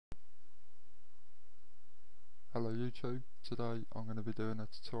Hello YouTube, today I'm going to be doing a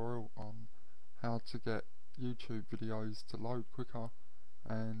tutorial on how to get YouTube videos to load quicker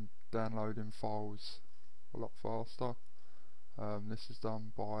and downloading files a lot faster. This is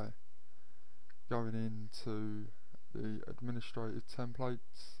done by going into the administrative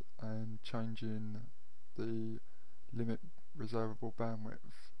templates and changing the limit reservable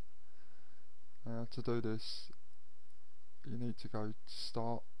bandwidth. Now to do this you need to go to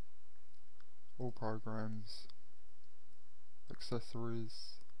Start, All Programs,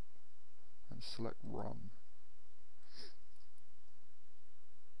 Accessories, and select Run.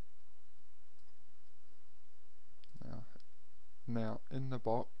 Now in the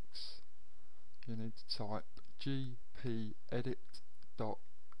box you need to type gpedit.msc.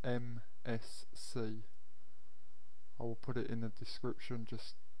 I will put it in the description,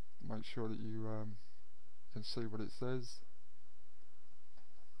 just make sure that you can see what it says.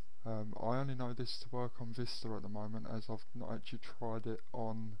 I only know this to work on Vista at the moment, as I've not actually tried it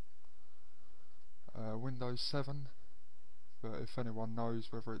on Windows 7, but if anyone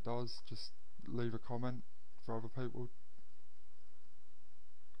knows whether it does, just leave a comment for other people.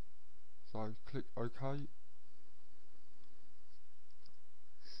 So click OK.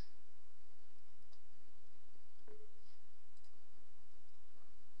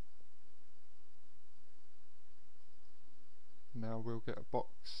 Now we'll get a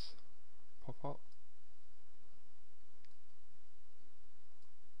box pop up.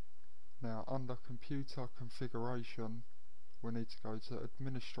 Now under computer configuration we need to go to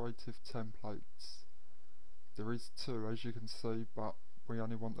administrative templates. There is two, as you can see, but we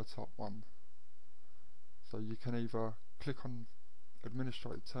only want the top one. So you can either click on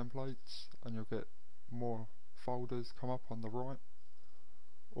administrative templates and you'll get more folders come up on the right,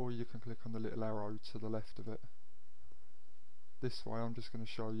 or you can click on the little arrow to the left of it. This way I'm just going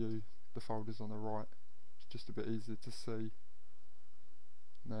to show you the folders on the right, it's just a bit easier to see.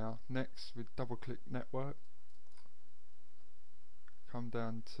 Now next we double click Network, come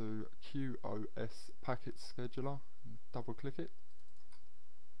down to QoS Packet Scheduler and double click it.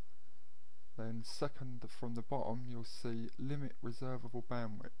 Then second from the bottom you'll see Limit Reservable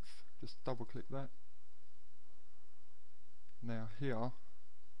Bandwidth, just double click that. Now here,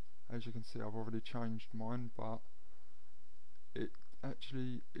 as you can see, I've already changed mine, but it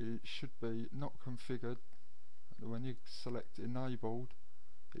should be not configured. When you select enabled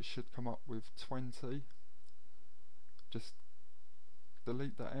it should come up with 20. Just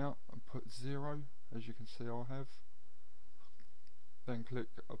delete that out and put 0, as you can see I have. Then click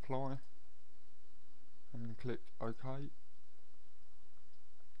apply and click OK.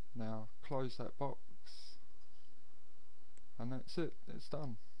 Now close that box and that's it, it's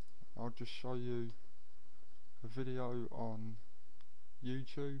done. I'll just show you a video on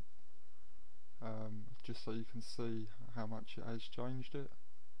YouTube just so you can see how much it has changed it.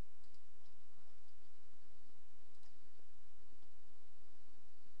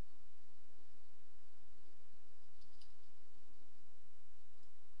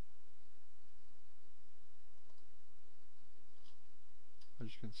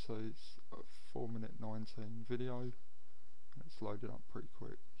 As you can see, it's a 4:19 video and it's loaded up pretty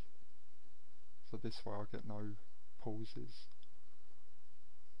quick, so this way I get no pauses.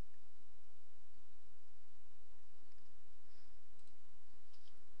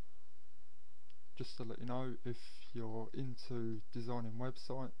 Just to let you know, if you're into designing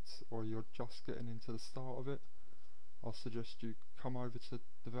websites or you're just getting into the start of it, I'll suggest you come over to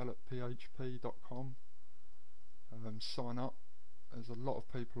developphp.com and sign up. There's a lot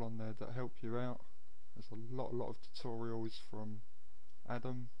of people on there that help you out. There's a lot of tutorials from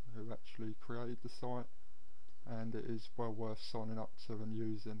Adam, who actually created the site, and it is well worth signing up to and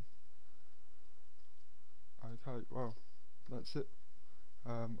using. Okay, well that's it.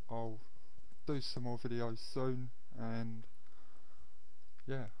 I'll do some more videos soon, and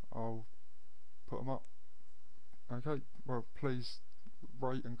yeah, I'll put them up. Okay, well please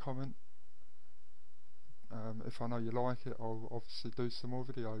rate and comment. If I know you like it, I'll obviously do some more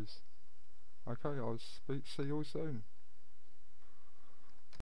videos. Okay, I'll see you all soon.